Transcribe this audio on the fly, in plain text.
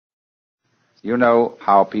You know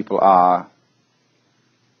how people are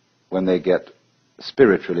when they get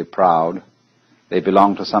spiritually proud. They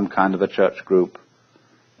belong to some kind of a church group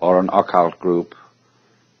or an occult group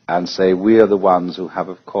and say, we are the ones who have,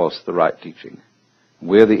 of course, the right teaching.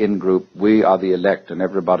 We're the in-group, we are the elect, and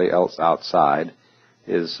everybody else outside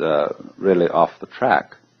is really off the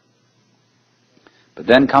track. But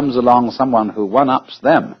then comes along someone who one-ups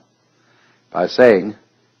them by saying,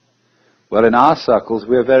 well, in our circles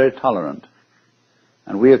we're very tolerant,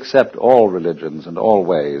 and we accept all religions and all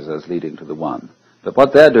ways as leading to the one. But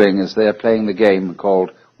what they're doing is they're playing the game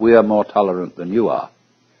called, we are more tolerant than you are.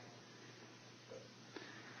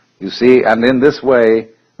 You see, and in this way,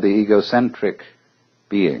 the egocentric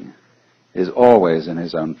being is always in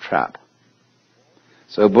his own trap.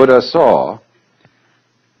 So Buddha saw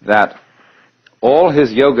that all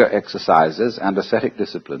his yoga exercises and ascetic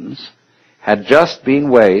disciplines had just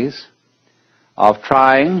been ways of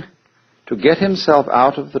trying to get himself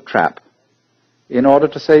out of the trap in order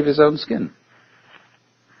to save his own skin,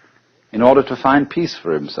 in order to find peace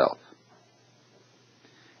for himself.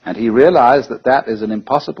 And he realized that that is an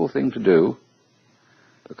impossible thing to do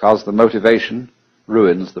because the motivation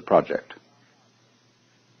ruins the project.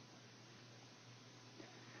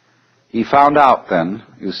 He found out then,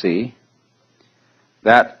 you see,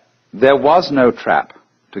 that there was no trap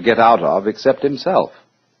to get out of except himself.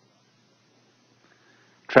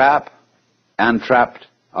 Trap and trapped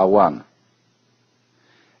are one.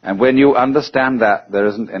 And when you understand that, there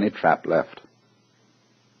isn't any trap left.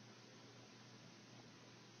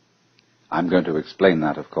 I'm going to explain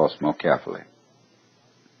that, of course, more carefully.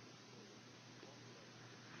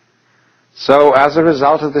 So, as a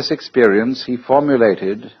result of this experience, he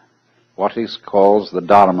formulated what he calls the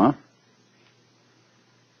Dharma.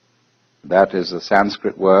 That is a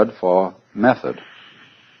Sanskrit word for method.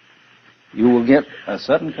 You will get a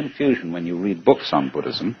certain confusion when you read books on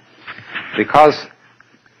Buddhism, because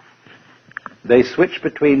they switch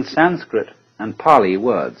between Sanskrit and Pali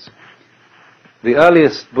words. The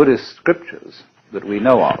earliest Buddhist scriptures that we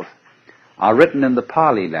know of are written in the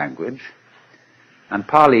Pali language, and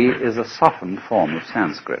Pali is a softened form of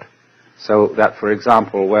Sanskrit. So that, for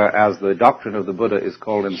example, whereas the doctrine of the Buddha is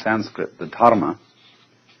called in Sanskrit the Dharma,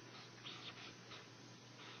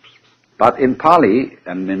 but in Pali,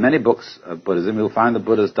 and in many books of Buddhism, you'll find the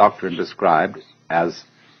Buddha's doctrine described as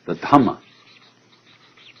the Dhamma.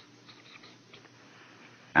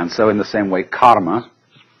 And so in the same way, karma,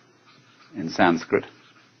 in Sanskrit,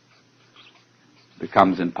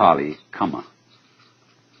 becomes in Pali, kamma.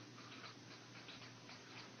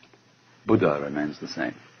 Buddha remains the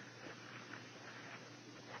same.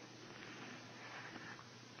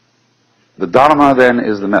 The Dharma, then,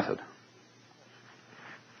 is the method.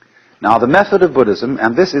 Now, the method of Buddhism,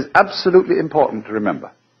 and this is absolutely important to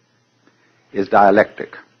remember, is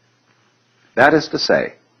dialectic. That is to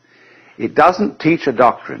say, it doesn't teach a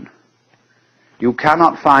doctrine. You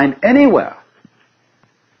cannot find anywhere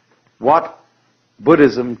what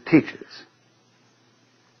Buddhism teaches,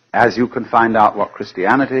 as you can find out what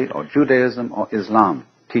Christianity or Judaism or Islam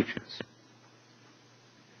teaches.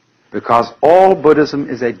 Because all Buddhism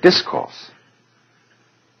is a discourse.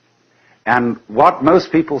 And what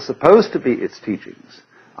most people suppose to be its teachings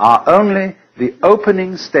are only the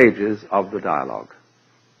opening stages of the dialogue.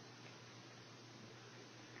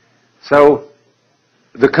 So,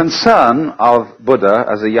 the concern of Buddha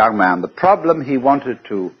as a young man, the problem he wanted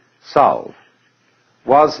to solve,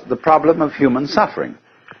 was the problem of human suffering.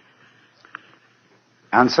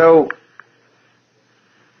 And so,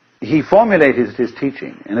 he formulated his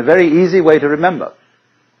teaching in a very easy way to remember.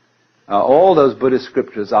 All those Buddhist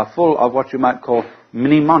scriptures are full of what you might call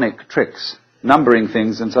mnemonic tricks, numbering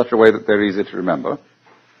things in such a way that they're easy to remember.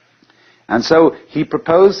 And so he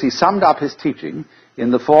summed up his teaching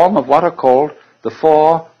in the form of what are called the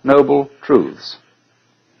Four Noble Truths.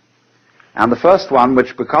 And the first one,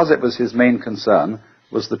 which because it was his main concern,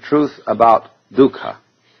 was the truth about dukkha.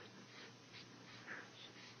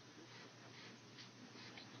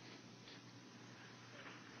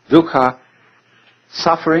 Dukkha,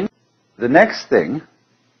 suffering. The next thing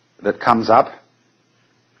that comes up,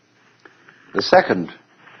 the second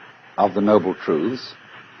of the Noble Truths,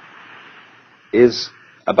 is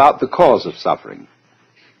about the cause of suffering.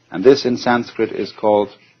 And this in Sanskrit is called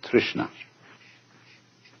Trishna.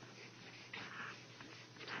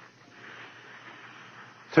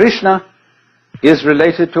 Trishna is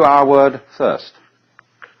related to our word thirst.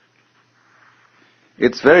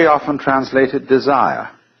 It's very often translated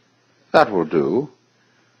desire. That will do.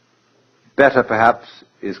 Better perhaps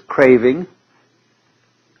is craving,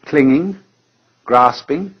 clinging,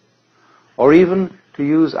 grasping, or even, to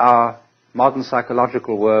use our modern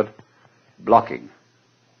psychological word, blocking.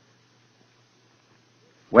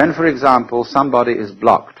 When, for example, somebody is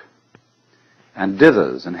blocked and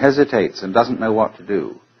dithers and hesitates and doesn't know what to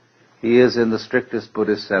do, he is, in the strictest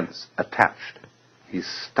Buddhist sense, attached. He's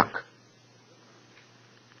stuck.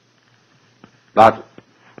 But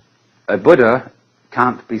a Buddha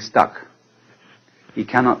can't be stuck. He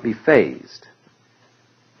cannot be phased.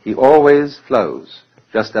 He always flows,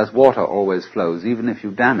 just as water always flows, even if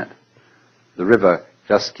you dam it. The river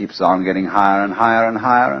just keeps on getting higher and higher and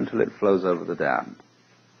higher until it flows over the dam.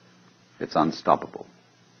 It's unstoppable.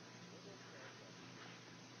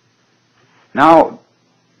 Now,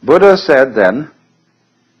 Buddha said then,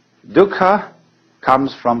 dukkha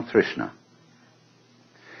comes from Trishna.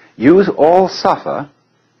 You all suffer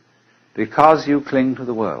because you cling to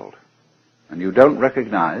the world, and you don't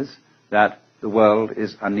recognize that the world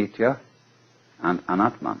is anitya and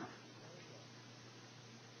anatman.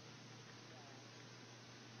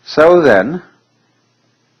 So then,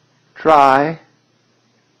 try,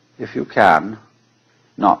 if you can,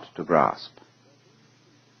 not to grasp.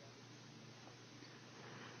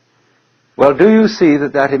 Well, do you see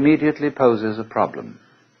that that immediately poses a problem?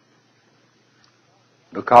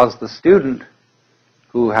 Because the student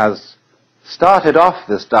who has started off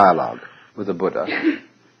this dialogue with the Buddha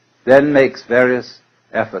then makes various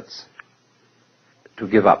efforts to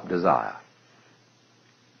give up desire,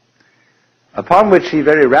 upon which he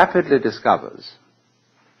very rapidly discovers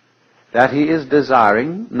that he is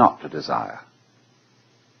desiring not to desire.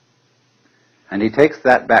 And he takes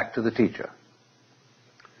that back to the teacher,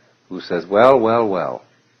 who says, well, well, well.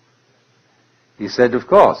 He said, of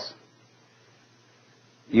course,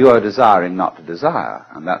 you are desiring not to desire,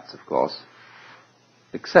 and that's, of course,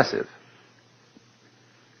 excessive.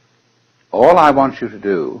 All I want you to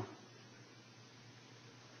do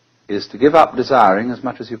is to give up desiring as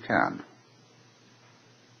much as you can.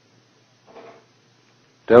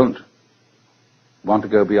 Don't want to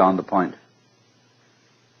go beyond the point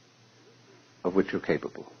of which you're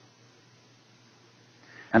capable.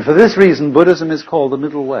 And for this reason, Buddhism is called the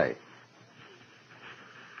middle way.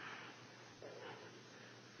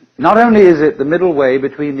 Not only is it the middle way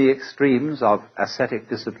between the extremes of ascetic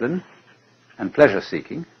discipline and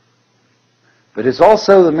pleasure-seeking, but it's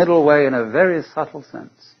also the middle way in a very subtle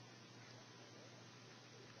sense.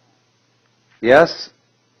 Yes,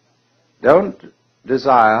 don't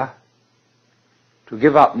desire to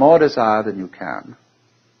give up more desire than you can.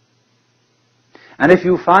 And if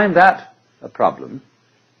you find that a problem,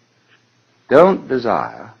 don't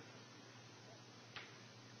desire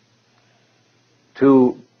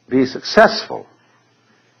to be successful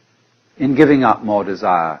in giving up more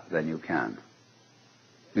desire than you can.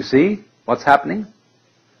 You see what's happening?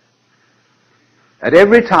 At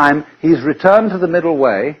every time he's returned to the middle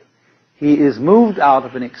way, he is moved out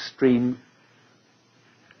of an extreme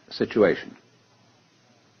situation.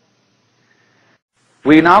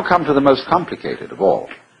 We now come to the most complicated of all.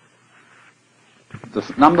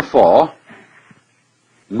 Number 4,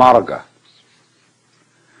 marga.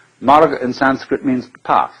 Marga in Sanskrit means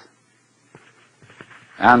path.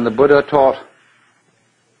 And the Buddha taught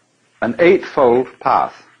an 8-fold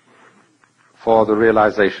path for the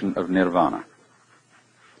realization of nirvana.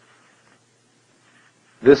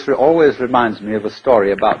 This always reminds me of a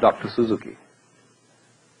story about Dr. Suzuki,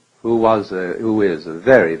 who is a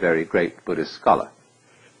very, very great Buddhist scholar.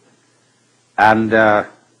 And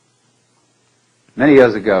many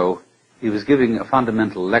years ago, he was giving a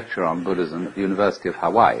fundamental lecture on Buddhism at the University of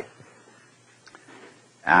Hawaii.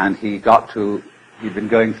 And he'd been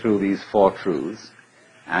going through these 4 truths,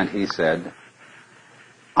 and he said,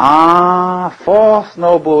 fourth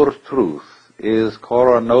noble truth is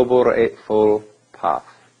called a noble 8-fold path.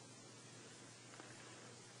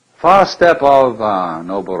 First step of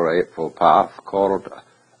noble 8-fold path called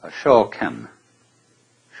shoken.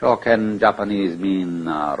 Shoken, Japanese, mean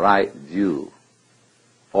right view.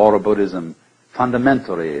 All of Buddhism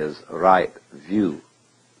fundamentally is right view,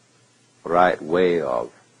 right way of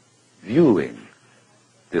viewing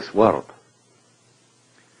this world.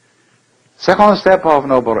 Second step of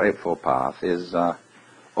Noble Eightfold Path is, I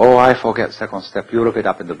forget second step, you look it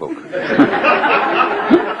up in the book.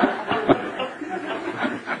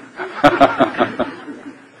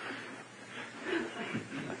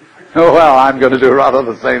 Well, I'm going to do rather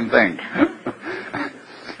the same thing.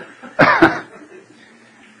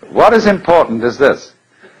 What is important is this.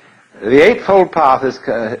 The Eightfold Path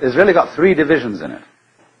has really got 3 divisions in it.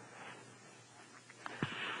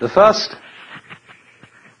 The first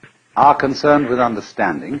are concerned with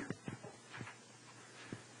understanding.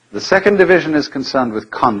 The second division is concerned with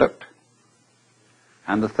conduct.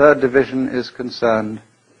 And the third division is concerned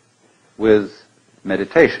with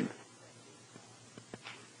meditation.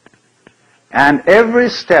 And every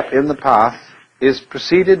step in the path is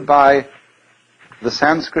preceded by the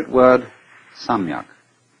Sanskrit word samyak,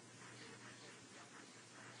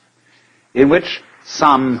 in which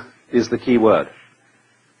sam is the key word.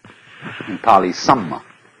 In Pali, samma.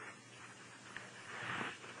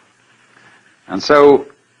 And so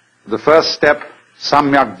the first step,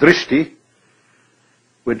 samyak drishti,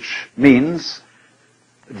 which means,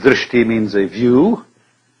 drishti means a view,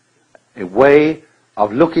 a way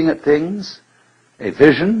of looking at things, a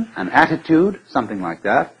vision, an attitude, something like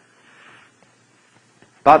that.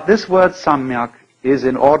 But this word samyak is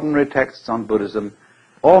in ordinary texts on Buddhism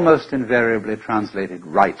almost invariably translated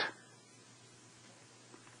right.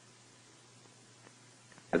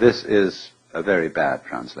 This is a very bad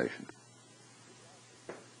translation.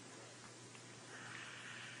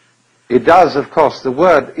 It does, of course, the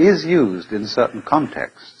word is used in certain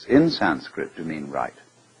contexts in Sanskrit to mean right,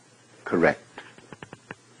 correct.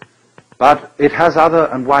 But it has other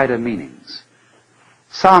and wider meanings.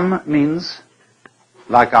 Sam means,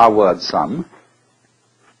 like our word some,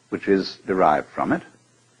 which is derived from it,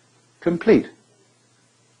 complete,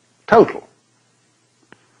 total,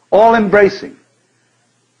 all-embracing.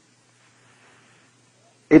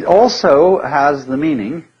 It also has the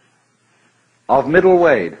meaning of middle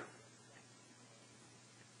weighed,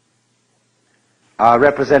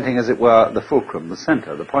 representing, as it were, the fulcrum, the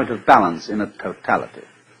center, the point of balance in a totality.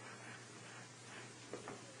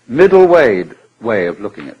 Middle weighed way of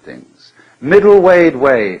looking at things. Middle weighed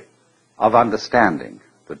way of understanding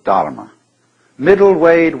the Dharma. Middle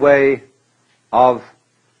weighed way of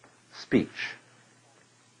speech,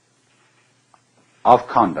 of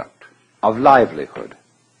conduct, of livelihood,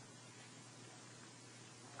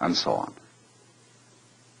 and so on.